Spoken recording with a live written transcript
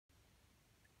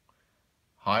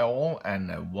Hi all,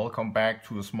 and welcome back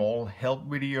to a small help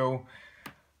video.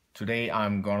 Today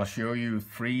I'm gonna show you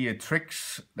three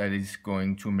tricks that is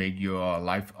going to make your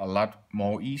life a lot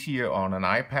more easier on an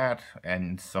iPad,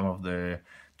 and some of the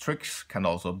tricks can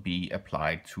also be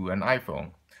applied to an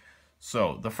iPhone.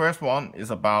 So the first one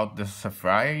is about the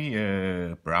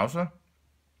Safari browser.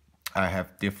 I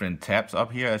have different tabs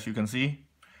up here, as you can see,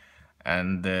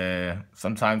 and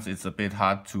sometimes it's a bit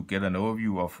hard to get an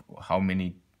overview of how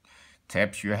many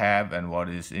tabs you have and what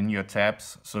is in your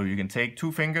tabs. So you can take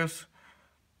two fingers,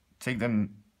 take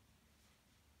them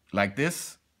like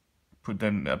this, put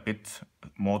them a bit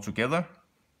more together,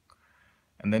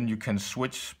 and then you can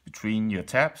switch between your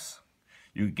tabs.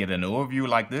 You get an overview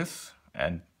like this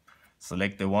and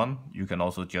select the one. You can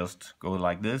also just go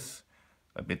like this,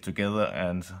 a bit together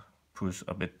and push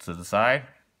a bit to the side.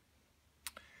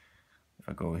 If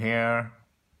I go here,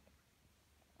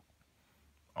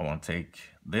 I want to take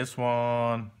this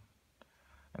one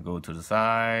and go to the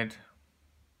side.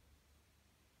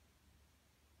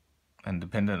 And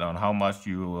depending on how much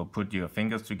you will put your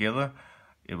fingers together,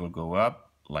 it will go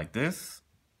up like this.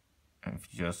 And if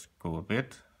you just go a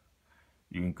bit,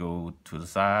 you can go to the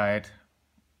side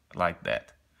like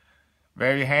that.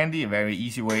 Very handy, very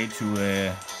easy way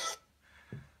to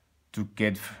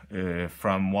get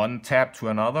from one tab to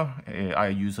another. I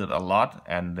use it a lot,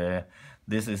 and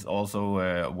this is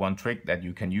also one trick that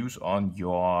you can use on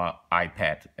your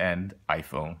iPad and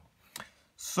iPhone.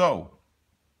 So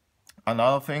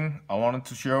another thing I wanted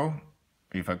to show,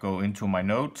 if I go into my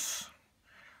notes,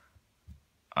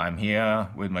 I'm here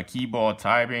with my keyboard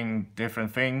typing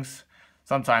different things.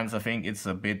 Sometimes I think it's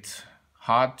a bit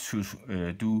hard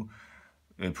to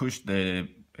push the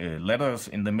letters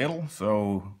in the middle.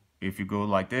 So if you go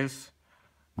like this,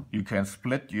 you can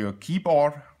split your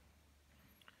keyboard,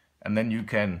 and then you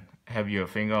can have your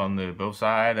finger on both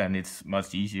sides, and it's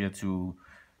much easier to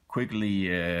quickly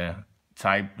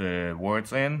type the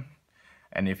words in.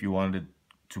 And if you wanted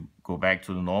to go back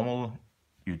to the normal,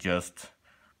 you just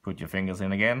put your fingers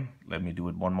in again. Let me do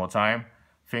it one more time.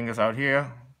 Fingers out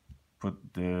here, put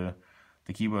the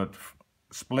keyboard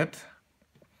split,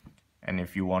 and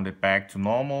if you want it back to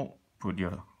normal, put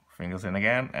your fingers in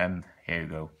again, and here you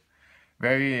go.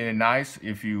 Very nice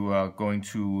if you are going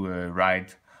to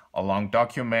write a long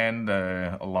document,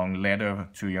 a long letter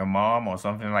to your mom or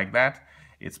something like that.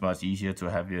 It's much easier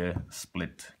to have your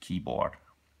split keyboard.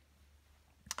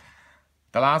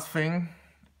 The last thing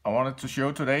I wanted to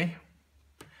show today,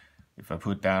 if I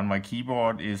put down my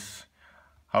keyboard, is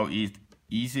how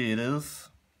easy it is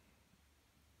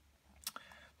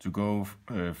to go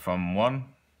from one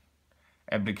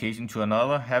application to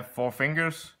another. Have 4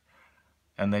 fingers,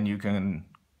 and then you can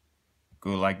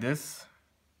go like this.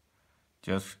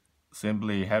 Just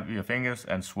simply have your fingers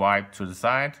and swipe to the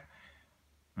side.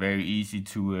 Very easy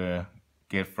to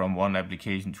get from one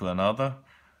application to another,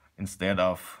 instead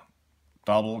of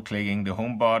double clicking the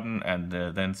home button and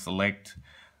then select.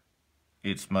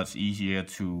 It's much easier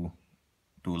to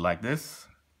do like this,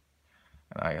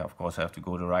 and I of course have to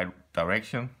go the right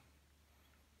direction,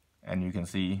 and you can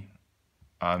see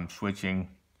I'm switching.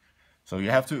 So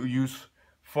you have to use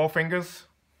 4 fingers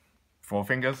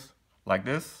like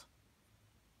this,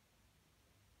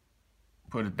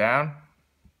 put it down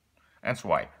and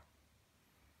swipe.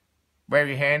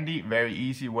 Very handy, very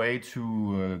easy way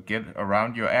to get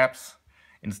around your apps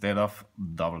instead of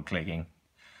double clicking.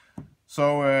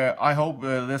 So I hope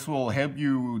this will help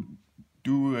you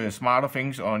do smarter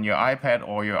things on your iPad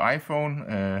or your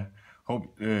iPhone.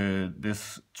 Hope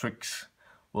this tricks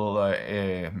will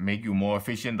make you more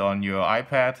efficient on your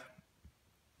iPad.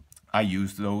 I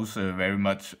use those very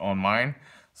much on mine.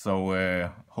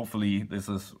 So hopefully this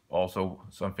is also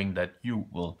something that you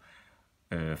will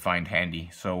find handy.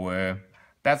 So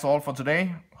that's all for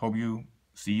today. Hope you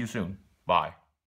see you soon. Bye.